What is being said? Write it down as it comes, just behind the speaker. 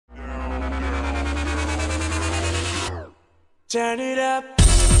Turn it up.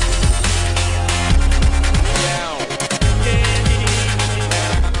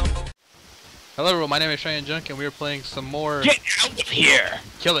 Hello everyone, my name is ShotYaInDaJunk and we are playing some more Get out of here!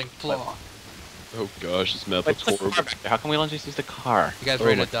 Killing Floor. Oh gosh, this map looks horrible. How come we don't just use the car? You guys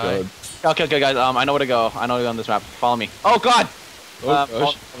ready to die? Okay, guys, I know where to go. I know where to go on this map. Follow me. Oh god! Oh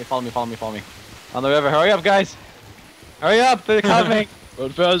gosh. Follow me. On the river. Hurry up, guys! Hurry up! They're coming! Run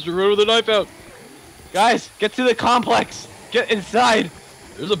faster, run with the knife out! Guys, get to the complex! Get inside!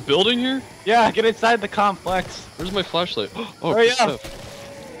 There's a building here? Yeah, get inside the complex. Where's my flashlight? Oh, Hurry up!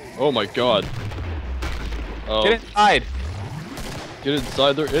 Oh my god. Oh. Get inside! Get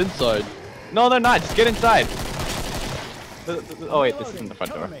inside, they're inside. No, they're not. Just get inside. Oh wait, this isn't the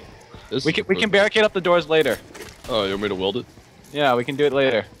front door. We can barricade up the doors later. Oh, you want me to weld it? Yeah, we can do it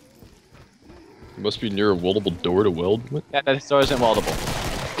later. You must be near a weldable door to weld with? Yeah, this door isn't weldable.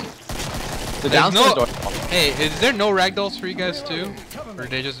 The There's downstairs door. Hey, is there no ragdolls for you guys too? Or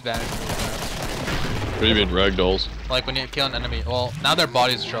they just vanish? What do you mean, ragdolls? Like when you kill an enemy. Well, now their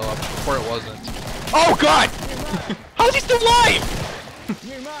bodies show up. Before it wasn't. Oh god! How is he still alive?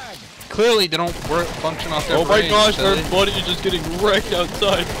 Clearly they don't function off their Oh my brains, gosh, so our buddy is just getting wrecked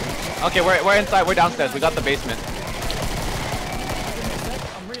outside. Okay, we're inside. We're downstairs. We got the basement.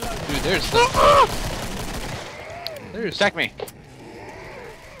 Dude, there's Check me.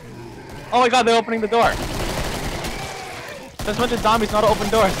 Oh my god, they're opening the door. There's a bunch of zombies not open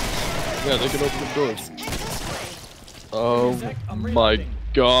doors. Yeah, they can open the doors. Oh my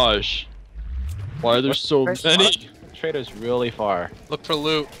gosh. Why are there so many? Trader's really far. Look for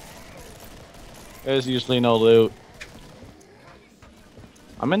loot. There's usually no loot.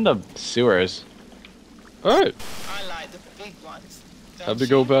 I'm in the sewers. Alright, I like the big ones. have to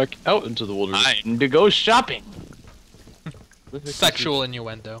go back out into the wilderness. Time to go shopping. Sexual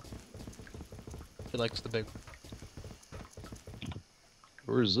innuendo. He likes the big one.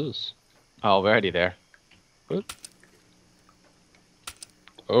 Where is this? Oh, we're already there. What?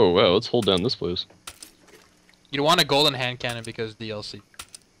 Oh wow, let's hold down this place. You want a golden hand cannon because DLC.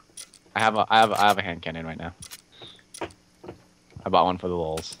 I have a hand cannon right now. I bought one for the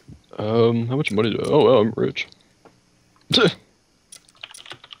lulz. How much money do I? Oh wow, I'm rich.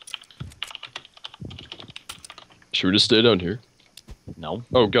 Should we just stay down here? No.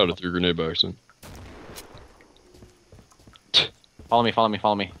 Oh god, I threw a grenade by accident. Follow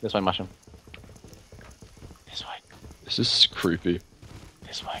me. This way, mushroom. This way. This is creepy.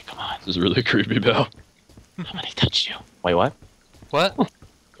 This way, come on. This is really creepy, pal. Somebody touched you. Wait, what? What?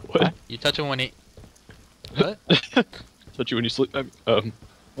 What? You touch him when he... What? Touch you when you sleep.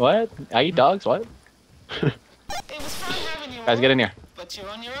 What? I eat dogs, what? It was fun having you. Guys, get in here. But you're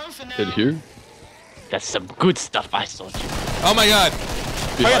on your own for now. Get here. That's some good stuff I sold you. Oh my god!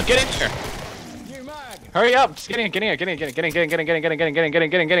 Hurry up, get in here. Hurry up, just get in.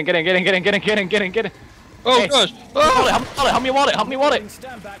 Oh gosh! Oh! Help me weld it.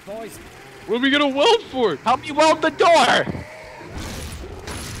 What are we gonna weld for? Help me weld the door.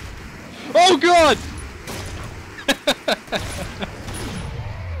 Oh god!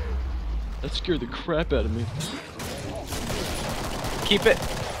 That scared the crap out of me. Keep it.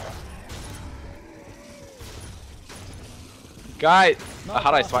 Guys, how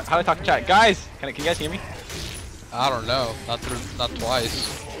do I talk to chat? Guys, can you guys hear me? I don't know. Not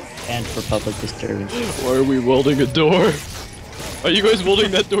twice. And for public disturbance. Why are we welding a door? Are you guys welding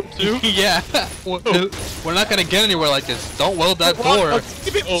that door too? Yeah. We're not gonna get anywhere like this. Don't weld that door.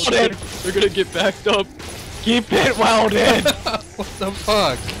 Keep it Oh, welded. they're gonna get backed up. Keep it welded. What the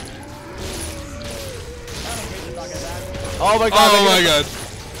fuck? Oh my god. Oh my god.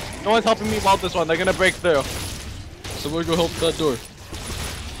 No one's helping me weld this one. They're gonna break through. Someone go help that door.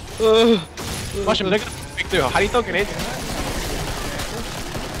 Watch them. They're gonna break through. How do you throw grenades?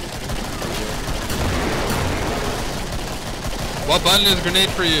 What button is grenade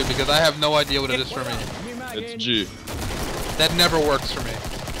for you? Because I have no idea what it is for me. It's G. That never works for me.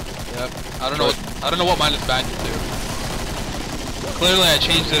 Yep. I don't know what mine is banned to. Clearly I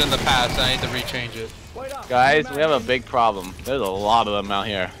changed it in the past and I need to rechange it. Guys, we have a big problem. There's a lot of them out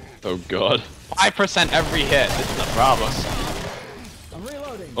here. Oh god. 5% every hit. This is a problem.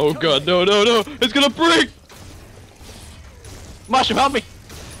 Oh god, no! It's gonna break! Mushroom, help me!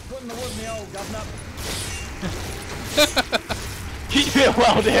 Keep it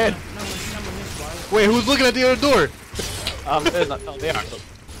welded! Wait, who's looking at the other door? There's not, oh, they are.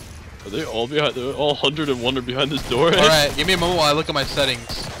 Are they all behind? They're all 101 are behind this door. Alright, give me a moment while I look at my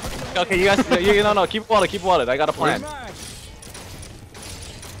settings. Okay, you guys, no, keep it welded, I got a plan.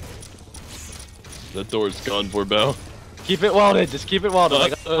 That door's gone for Bow. Keep it welded, just keep it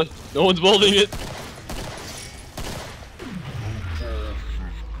welded. No one's welding it.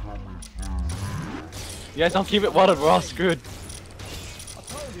 You guys don't keep it welded, we're all screwed.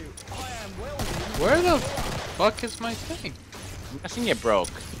 Where the fuck is my thing? I'm guessing it broke.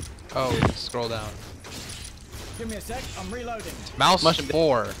 Oh, scroll down. Give me a sec, I'm reloading. Mouse Must have been-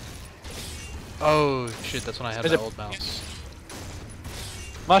 4. Oh shit, that's when I had Is the it- old mouse.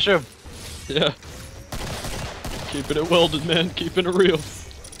 Mushroom! Yeah. Keeping it welded, man. Keeping it real.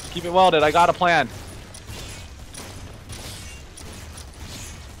 Keep it welded, I got a plan.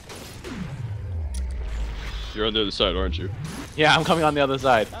 You're on the other side, aren't you? Yeah, I'm coming on the other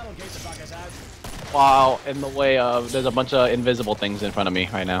side. That'll get the fuckers out. Wow, in the way of, there's a bunch of invisible things in front of me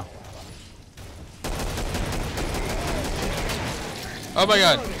right now. Oh my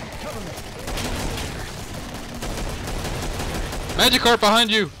god. Magikarp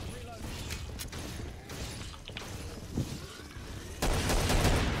behind you!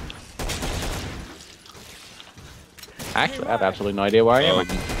 Actually, I have absolutely no idea where I am.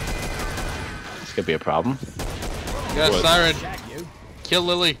 This could be a problem. You got a What? siren. Jack, you. Kill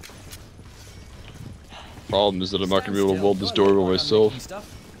Lily. Problem is that I'm not gonna be able to weld this door by myself.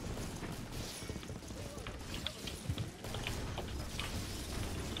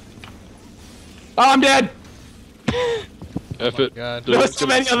 Oh, I'm dead! F it. God. There's so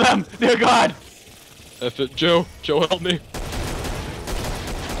many of them! Dear God! F it. Joe. Joe, help me.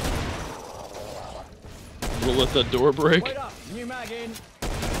 We'll let that door break. Wait up, new mag in.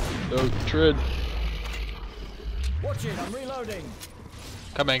 No, tread. Watch it, I'm reloading.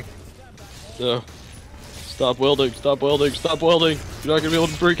 Coming. No. Stop welding. Stop welding. Stop welding. You're not gonna be able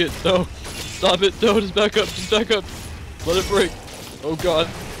to break it. No. Stop it. No, just back up. Just back up. Let it break. Oh god.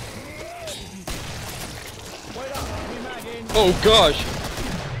 Wait up, new mag in. Oh gosh.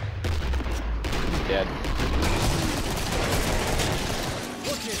 Dead.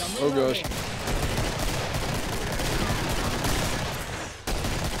 Watch it, I'm Oh reloading. gosh.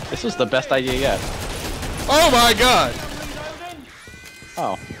 This was the best idea yet. Oh my god! Reloading.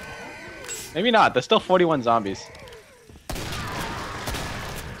 Oh. Maybe not, there's still 41 zombies.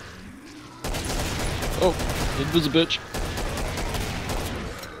 Oh, Invis-a-bitch.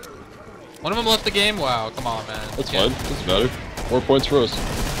 One of them left the game? Wow, come on, man. That's Yeah. fine. Doesn't matter. More points for us.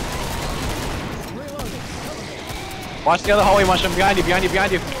 Watch the other hallway, Mushroom, behind you, behind you,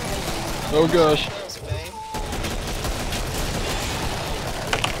 behind you. Oh gosh. Thanks, babe.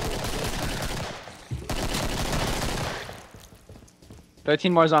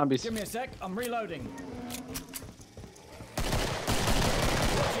 13 more zombies. Give me a sec, I'm reloading.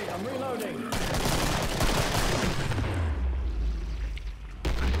 Watch it, I'm reloading.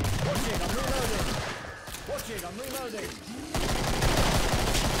 Watch it, I'm reloading. Watch it, I'm reloading.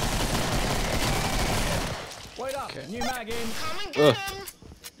 Wait up, new mag in. Come and get them.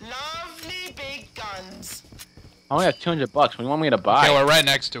 Lovely big guns. I only have 200 bucks. What do you want me to buy? Okay, we're right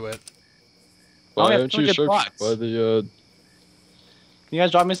next to it. I only Why have aren't you 200 sharp bucks. by the Can you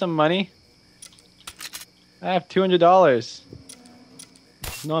guys drop me some money? I have $200.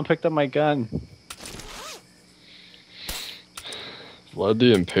 No one picked up my gun. Vlad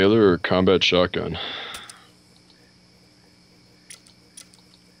the Impaler or combat shotgun?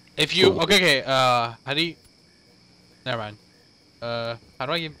 If you... Cool. Okay, how do you... Never mind. How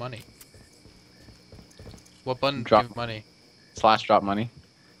do I give money? What button Drop. to give money? Slash drop money.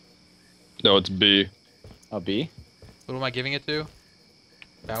 No, it's B. Oh, B? Who am I giving it to?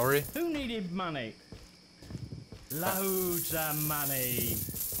 Bowery? Who needed money? Loads of money.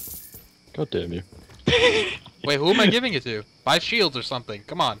 God damn you. Wait, who am I giving it to? Buy shields or something.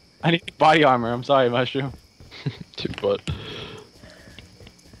 Come on. I need body armor. I'm sorry, Mushroom. Dude, what?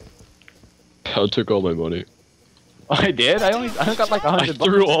 I took all my money. Oh, I did? I only got like 100 I bucks.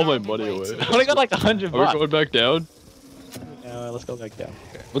 threw all my money away. I only got like 100 Are we bucks. going back down? Let's go back down.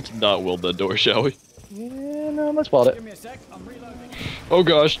 Let's not weld that door, shall we? Yeah, no, let's weld Give it. me a sec, I'm reloading. Oh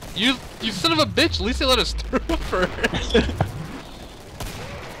gosh. You son of a bitch! At least they let us through first.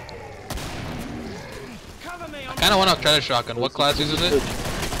 Cover me, I'm Kinda wanna try the shotgun. What class uses it?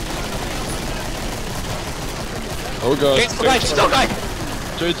 Oh gosh. Okay, still going, still going!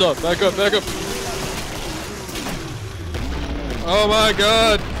 Chainsaw, back up, back up. Oh my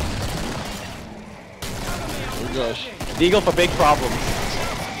god! Oh gosh. Deagle for big problems.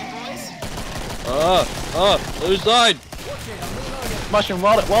 Other side. Mushroom,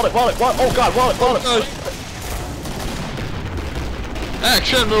 weld it, weld it, weld it, weld it. Oh god, weld it, weld it. Gosh.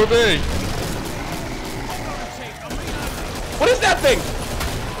 Action movie! What is that thing?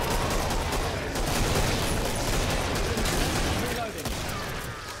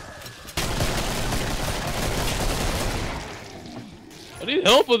 I need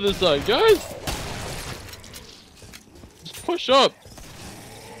help on this side, guys. Just push up.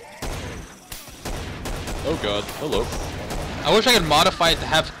 Oh god, hello. I wish I could modify it to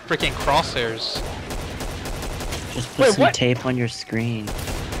have freaking crosshairs. Just put some tape on your screen.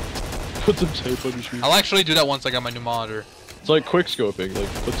 Put some tape on your screen. I'll actually do that once I got my new monitor. It's like quick scoping,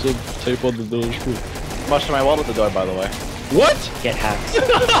 like put some tape on the middle of the screen. Mushroom, I welded the door, by the way. What? Get hacked.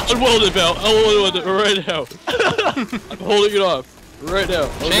 Unweld it, Val. Unweld it right now. I'm holding it off. Right now.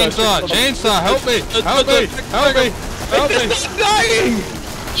 Oh, Chainsaw! gosh. Chainsaw! Help me! Help me! Help me! Help me! It's dying!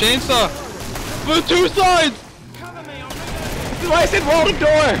 Chainsaw! For two sides! This is why I said weld the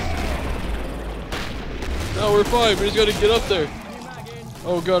door! No, we're fine. We just gotta get up there.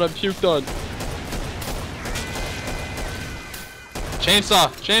 Oh god, I'm puked on. Chainsaw!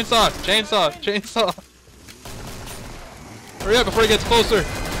 Chainsaw! Chainsaw! Chainsaw! Hurry up before he gets closer!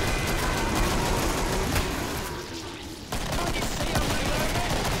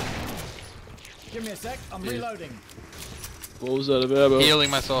 Give me a sec, I'm reloading. What was that about? Healing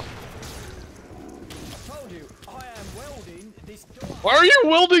myself. I told you, I am welding this door. Why are you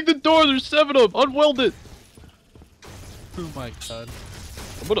welding the door? There's 7 of them. Unweld it. Oh my god.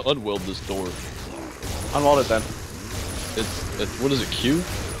 I'm gonna unweld this door. Unweld it then. It's what is it? Q?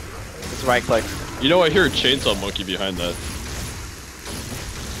 It's right click. You know, I hear a chainsaw monkey behind that.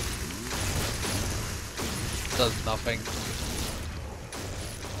 Does nothing.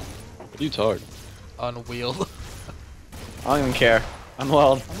 What are you talking? Unwheel. I don't even care.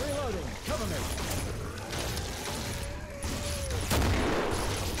 Unweld. I'm reloading, cover me.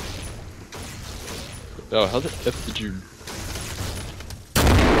 Oh, how the F did you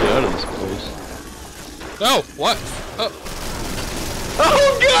get out of this place? No! What? Oh!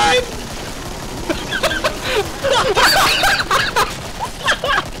 Oh god!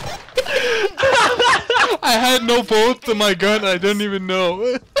 I had no bullets in my gun, I didn't even know.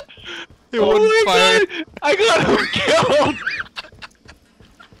 It Oh wouldn't my fire. god! I got him killed!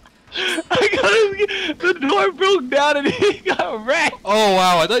 I got him. The door broke down and he got wrecked. Oh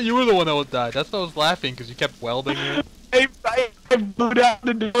wow, I thought you were the one that would die. That's why I was laughing, because you kept welding it. I blew down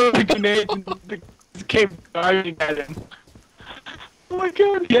the door with a grenade and the came charging at him. Oh my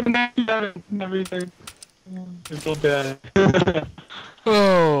god, he had an accident and everything. It's so bad.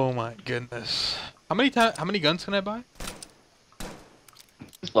 Oh my goodness. How many guns can I buy?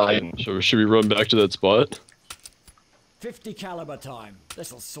 Sliding. Should we run back to that spot? 50 caliber time.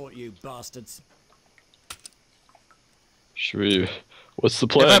 This'll sort you bastards. Should we? What's the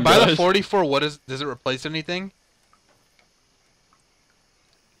plan, If I buy guys? the 44, does it replace anything?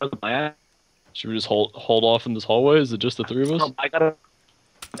 Should we just hold off in this hallway? Is it just the 3 of us? I gotta.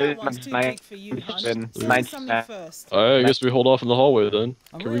 That one's too big for you, hun. Send something first. Alright, I guess we hold off in the hallway then.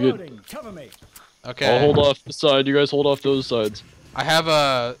 I'm Can we get? reloading, cover me. Okay. I'll hold off the side. You guys hold off those sides. I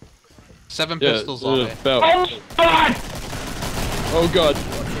have 7 Yeah. pistols on me. About. Oh god! Oh god.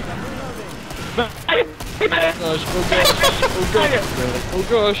 Gosh, oh gosh. Oh gosh. Oh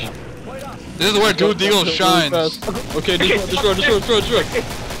gosh. This is where Dude Deagle Really shines. fast. Okay, destroy. Give me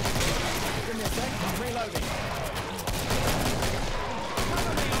a sec, I'm reloading.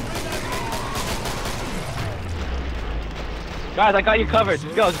 Guys, I got you covered.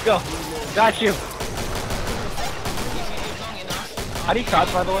 Let's go. Got you. How do you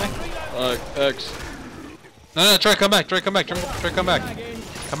crouch, by the way? X. No, try come back. Try come back. Come back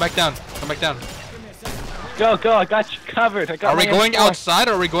down. Come back down. Go. I got you covered. I got Are we my going M4. outside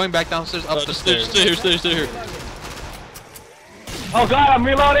or are we going back downstairs, up the Just stairs? stay here. Oh god, I'm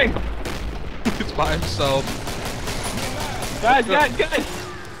reloading. It's by himself. Guys.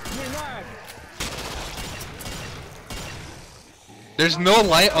 There's no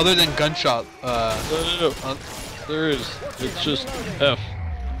light other than gunshot. No. There is. It's just F.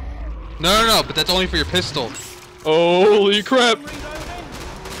 No, but that's only for your pistol. Holy crap!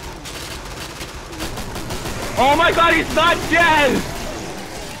 Oh my god, he's not dead!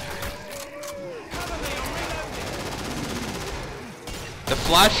 The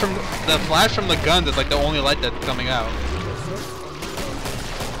flash from the gun is like the only light that's coming out.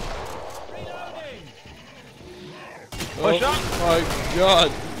 Push up. Oh my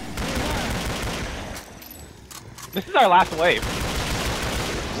god. This is our last wave.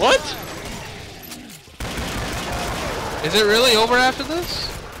 What? Is it really over after this?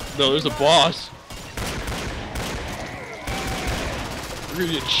 No, there's a boss. We're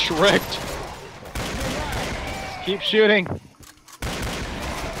gonna get shreked. Keep shooting.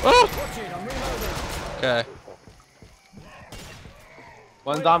 Oh! Okay.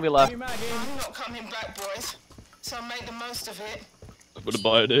 One zombie left. I'm not coming back, boys. So make the most of it. I'm gonna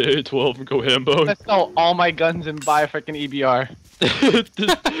buy an AA-12 and go ham-bone. Let's sell all my guns and buy a freaking EBR.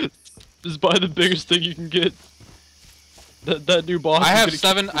 Just buy the biggest thing you can get. That new boss. I is have gonna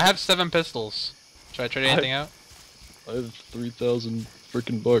 7. I have 7 pistols. Should I trade anything out? I have 3,000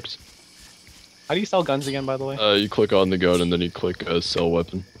 freaking bucks. How do you sell guns again, by the way? You click on the gun and then you click sell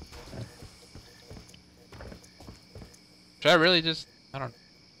weapon. Should I really just... I don't know.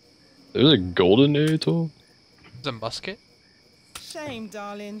 There's a golden ATOL? Is it a musket? Shame,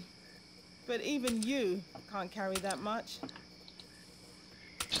 darling. But even you can't carry that much.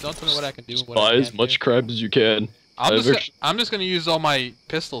 Just don't tell me what I can do. What Buy I as can't much do. crap as you can. I'm just gonna use all my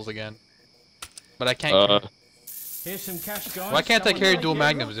pistols again. But I can't. Here's some cash, guys. Why can't I carry dual Yeah,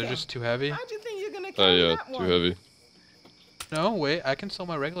 magnums? They're just too heavy. How do you think you're gonna Oh carry yeah, that too one? heavy. No, wait. I can sell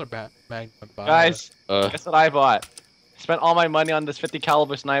my regular magnum. Guys, guess what I bought? Spent all my money on this 50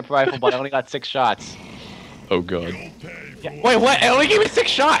 caliber sniper rifle, but I only got 6 shots. Oh god. Yeah. Wait, what? It only gave me 6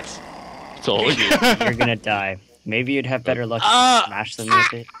 shots! That's all I get. You're gonna die. Maybe you'd have better luck if you smash them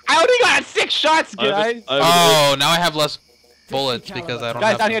with it. I only got 6 shots, guys! Oh, now I have less bullets because I don't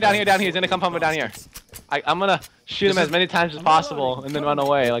Guys, have... down here. He's gonna come from down here. I'm gonna shoot him as many times as possible and then run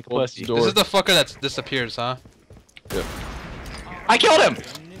away like a pussy. This is the fucker that disappears, huh? Yeah. I killed him!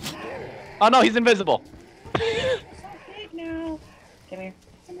 Oh no, he's invisible.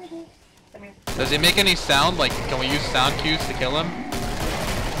 Does he make any sound? Like, can we use sound cues to kill him?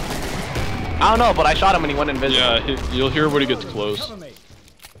 I don't know, but I shot him when he went invisible. Yeah, you'll hear when he gets close.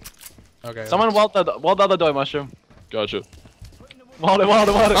 Okay. Someone weld the other door, Mushroom. Gotcha. Weld it. Oh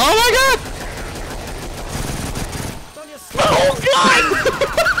my god!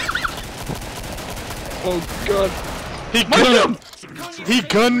 Oh god! Oh god. He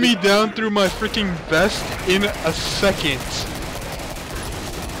gunned me down through my freaking vest in a second.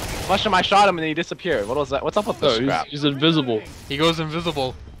 Mushroom, I shot him and then he disappeared. What was that? What's up with this crap? He's invisible. He goes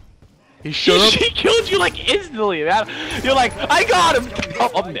invisible. He showed up. He killed you like instantly, man. You're like, I got him. Oh,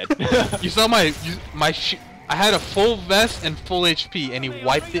 I'm dead. You saw I had a full vest and full HP, and he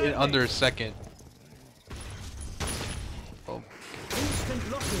wiped it in under a second. Oh.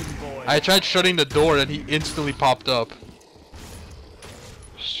 I tried shutting the door, and he instantly popped up.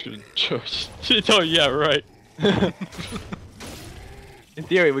 Oh yeah, right. In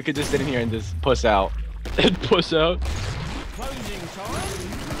theory, we could just sit in here and just puss out. And puss out. Closing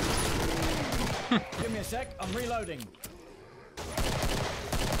time. Give me a sec. I'm reloading.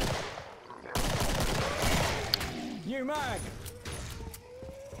 New mag.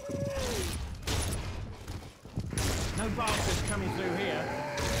 No bastards coming through here.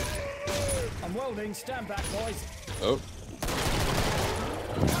 I'm welding. Stand back, boys. Oh.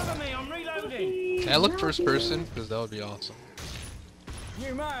 Cover me. I'm reloading. Can I look first person? Because that would be awesome.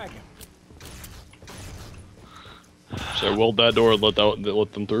 New mag. Should I weld that door and let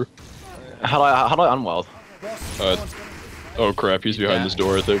them through? How do I unweld? Oh crap, he's behind this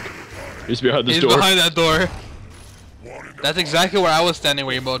door, I think. He's behind this door. He's behind that door. That's exactly where I was standing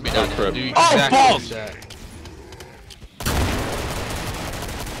where you mowed me down. crap. Do exactly that.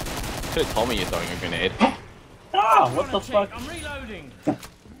 Could have told me you're throwing a grenade. Ah, what the fuck? I'm reloading.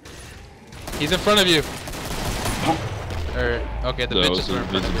 He's in front of you. Okay, the bitch is in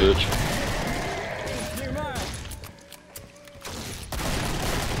front of you. New mag.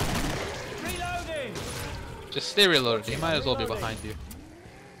 Reloading. Just stay reloaded. He might as well be behind you.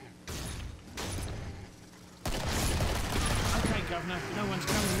 Okay, Governor. No one's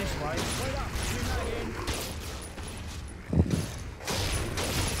coming this way. Wait up. New mag in.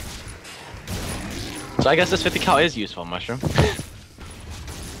 So I guess this 50 cal is useful, Mushroom.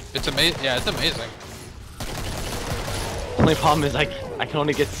 It's amazing. Yeah, it's amazing. Only problem is I can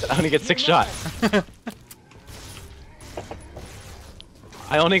only get 6 shots.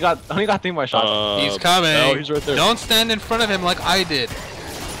 I only got 3 more shots. He's coming. No, he's right there. Don't stand in front of him like I did.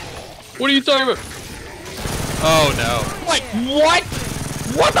 What are you talking about? Oh no. Wait, what?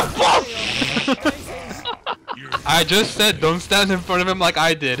 What the fuck? I just said don't stand in front of him like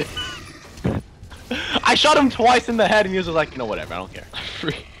I did. I shot him twice in the head and he was just like, you know, whatever, I don't care.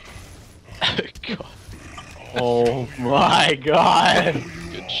 God. Oh my god.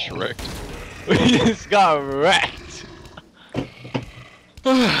 Get shreked. We just got wrecked.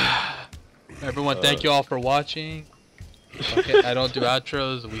 Everyone, thank you all for watching. Okay, I don't do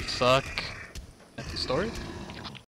outros. We suck. That's the story.